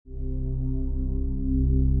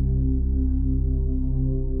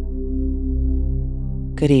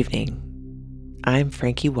Good evening. I'm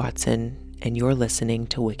Frankie Watson, and you're listening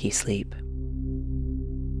to Wikisleep.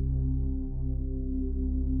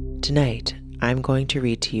 Tonight, I'm going to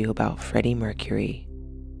read to you about Freddie Mercury,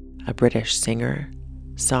 a British singer,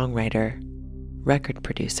 songwriter, record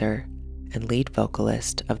producer, and lead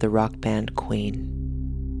vocalist of the rock band Queen.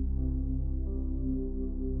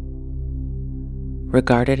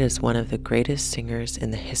 Regarded as one of the greatest singers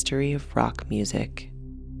in the history of rock music,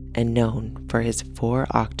 and known for his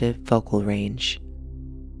 4-octave vocal range,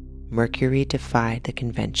 Mercury defied the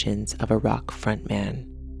conventions of a rock frontman,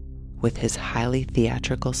 with his highly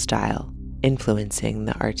theatrical style influencing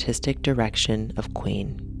the artistic direction of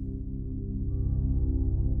Queen.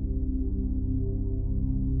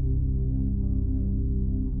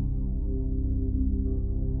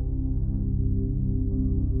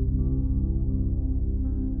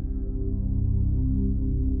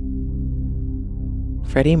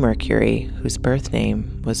 Freddie Mercury, whose birth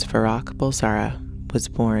name was Farrokh Bulsara, was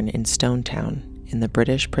born in Stone Town in the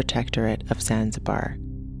British Protectorate of Zanzibar,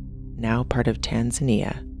 now part of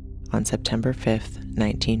Tanzania, on September 5,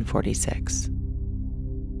 1946.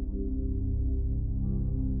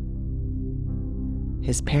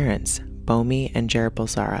 His parents, Bomi and Jer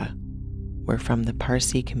Bulsara, were from the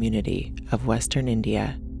Parsi community of Western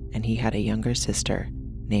India, and he had a younger sister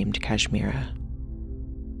named Kashmira.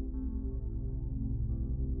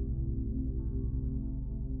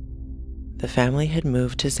 The family had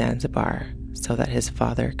moved to Zanzibar so that his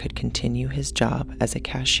father could continue his job as a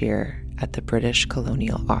cashier at the British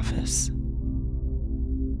Colonial Office.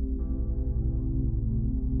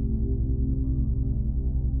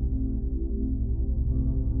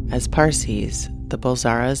 As Parsis, the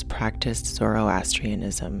Bulsaras practiced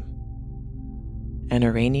Zoroastrianism, an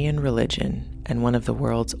Iranian religion and one of the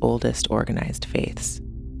world's oldest organized faiths,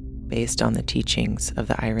 based on the teachings of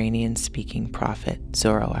the Iranian-speaking prophet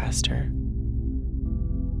Zoroaster.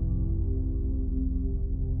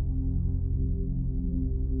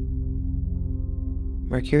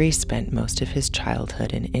 Mercury spent most of his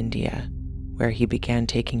childhood in India, where he began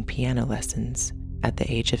taking piano lessons at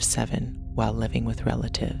the age of 7 while living with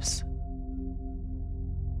relatives.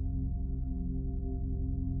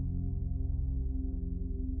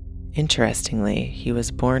 Interestingly, he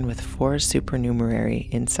was born with 4 supernumerary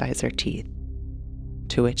incisor teeth,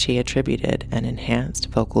 to which he attributed an enhanced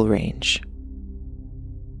vocal range.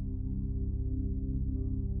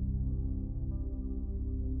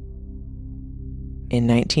 In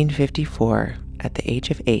 1954, at the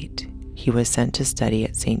age of 8, he was sent to study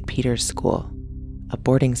at St. Peter's School, a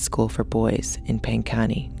boarding school for boys in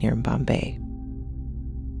Pankani near Bombay.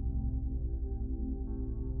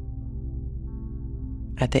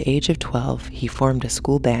 At the age of 12, he formed a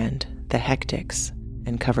school band, the Hectics,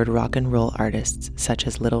 and covered rock and roll artists such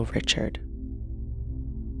as Little Richard.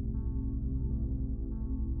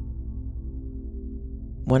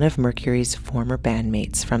 One of Mercury's former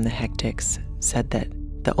bandmates from the Hectics said that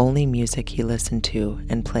the only music he listened to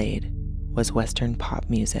and played was Western pop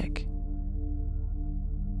music.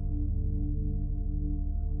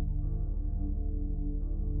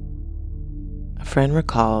 A friend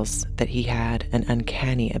recalls that he had an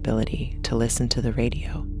uncanny ability to listen to the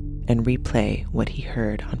radio and replay what he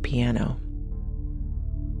heard on piano.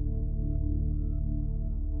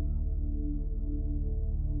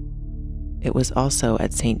 It was also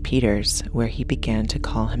at St. Peter's where he began to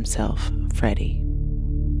call himself Freddie.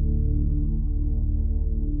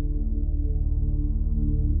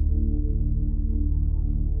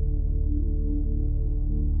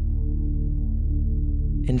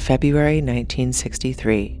 In February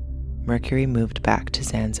 1963, Mercury moved back to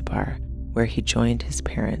Zanzibar, where he joined his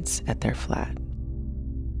parents at their flat.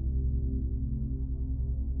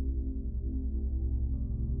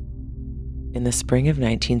 In the spring of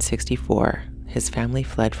 1964, his family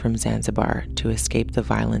fled from Zanzibar to escape the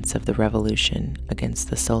violence of the revolution against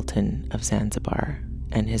the Sultan of Zanzibar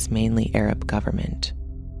and his mainly Arab government,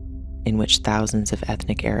 in which thousands of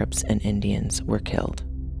ethnic Arabs and Indians were killed.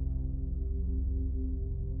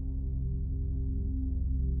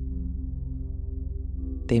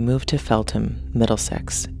 They moved to Feltham,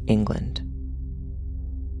 Middlesex, England.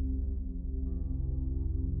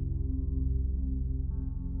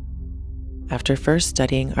 After first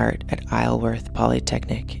studying art at Isleworth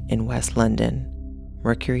Polytechnic in West London,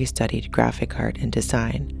 Mercury studied graphic art and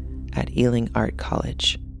design at Ealing Art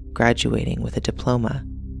College, graduating with a diploma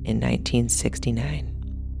in 1969.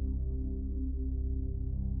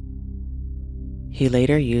 He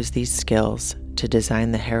later used these skills to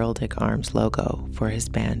design the heraldic arms logo for his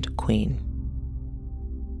band Queen.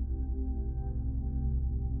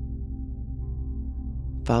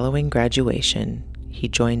 Following graduation, he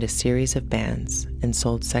joined a series of bands and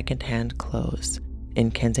sold second-hand clothes in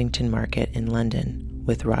Kensington Market in London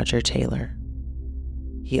with Roger Taylor.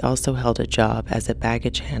 He also held a job as a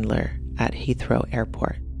baggage handler at Heathrow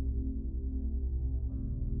Airport.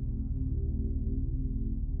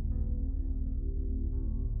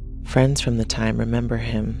 Friends from the time remember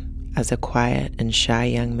him as a quiet and shy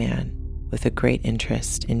young man with a great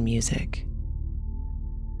interest in music.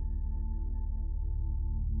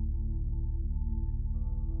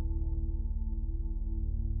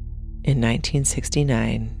 In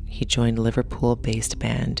 1969, he joined Liverpool-based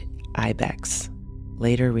band Ibex,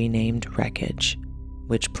 later renamed Wreckage,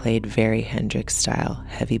 which played very Hendrix-style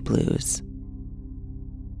heavy blues.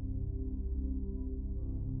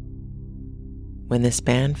 When this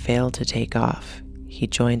band failed to take off, he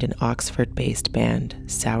joined an Oxford-based band,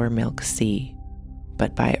 Sour Milk Sea,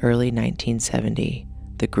 but by early 1970,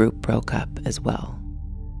 the group broke up as well.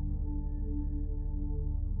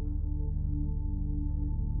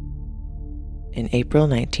 In April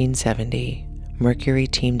 1970, Mercury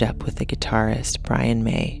teamed up with the guitarist Brian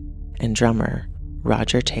May and drummer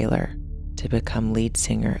Roger Taylor to become lead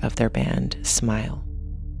singer of their band Smile.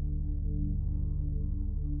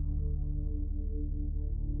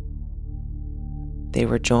 They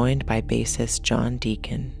were joined by bassist John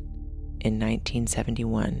Deacon in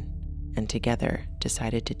 1971 and together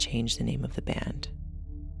decided to change the name of the band.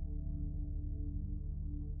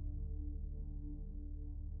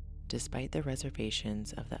 Despite the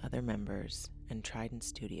reservations of the other members and Trident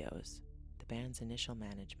Studios, the band's initial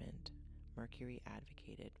management, Mercury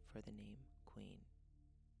advocated for the name Queen.